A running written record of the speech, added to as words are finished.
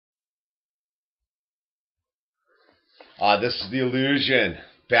This is the Illusion,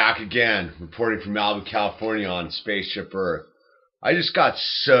 back again, reporting from Malibu, California on Spaceship Earth. I just got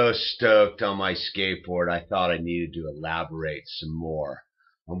so stoked on my skateboard, I thought I needed to elaborate some more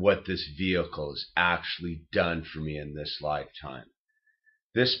on what this vehicle has actually done for me in this lifetime.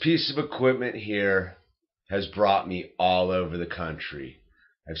 This piece of equipment here has brought me all over the country.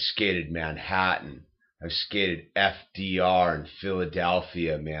 I've skated Manhattan. I've skated FDR in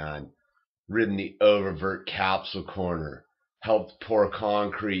Philadelphia, man. Ridden the Oververt Capsule Corner, helped pour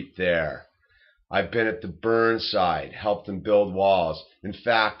concrete there. I've been at the Burnside, helped them build walls. In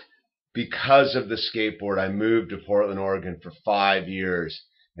fact, because of the skateboard, I moved to Portland, Oregon for 5 years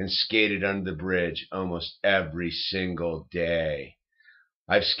and skated under the bridge almost every single day.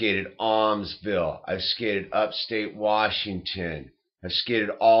 I've skated Almsville. I've skated upstate Washington. I've skated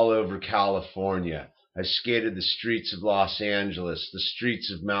all over California. I've skated the streets of Los Angeles, the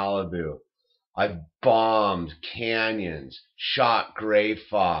streets of Malibu. I've bombed canyons, shot gray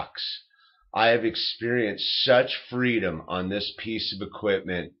fox. I have experienced such freedom on this piece of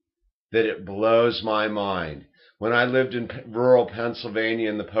equipment that it blows my mind. When I lived in rural Pennsylvania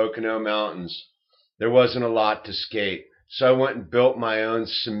in the Pocono Mountains, there wasn't a lot to skate. So I went and built my own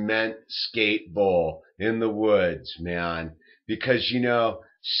cement skate bowl in the woods, man. Because,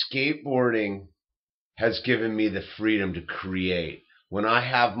 skateboarding has given me the freedom to create. When I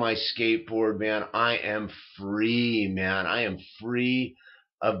have my skateboard, man, I am free, man. I am free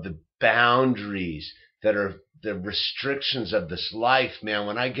of the boundaries that are the restrictions of this life, man.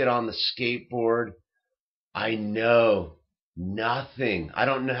 When I get on the skateboard, I know nothing. I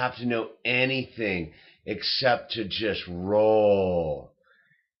don't have to know anything except to just roll.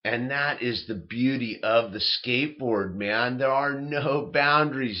 And that is the beauty of the skateboard, man. There are no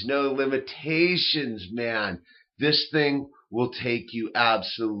boundaries, no limitations, man. This thing will take you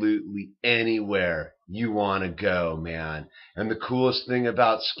absolutely anywhere you want to go, man. And the coolest thing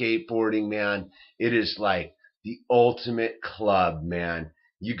about skateboarding, man, it is like the ultimate club, man.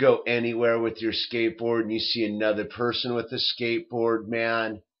 You go anywhere with your skateboard and you see another person with a skateboard,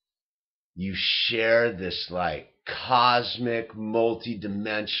 man. You share this like cosmic,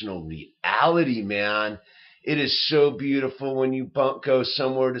 multi-dimensional reality, man. It is so beautiful when you go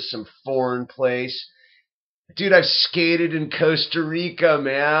somewhere to some foreign place. Dude, I've skated in Costa Rica,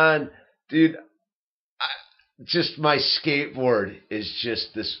 man. Dude, just my skateboard is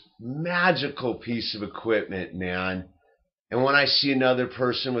just this magical piece of equipment, man. And when I see another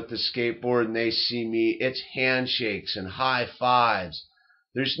person with the skateboard and they see me, it's handshakes and high fives.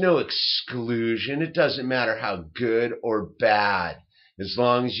 There's no exclusion. It doesn't matter how good or bad. As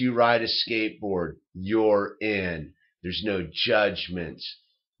long as you ride a skateboard, you're in. There's no judgments,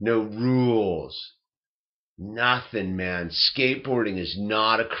 no rules. Nothing, man. Skateboarding is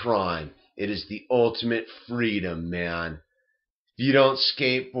not a crime. It is the ultimate freedom, man. If you don't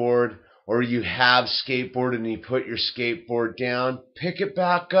skateboard or you have skateboard and you put your skateboard down, pick it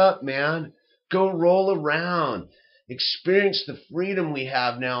back up, man. Go roll around. Experience the freedom we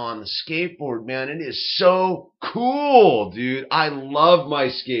have now on the skateboard, man. It is so cool, dude. I love my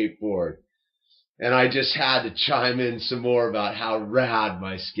skateboard. And I just had to chime in some more about how rad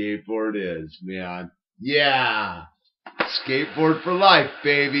my skateboard is, man. Yeah. Skateboard for life,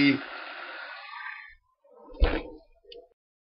 baby.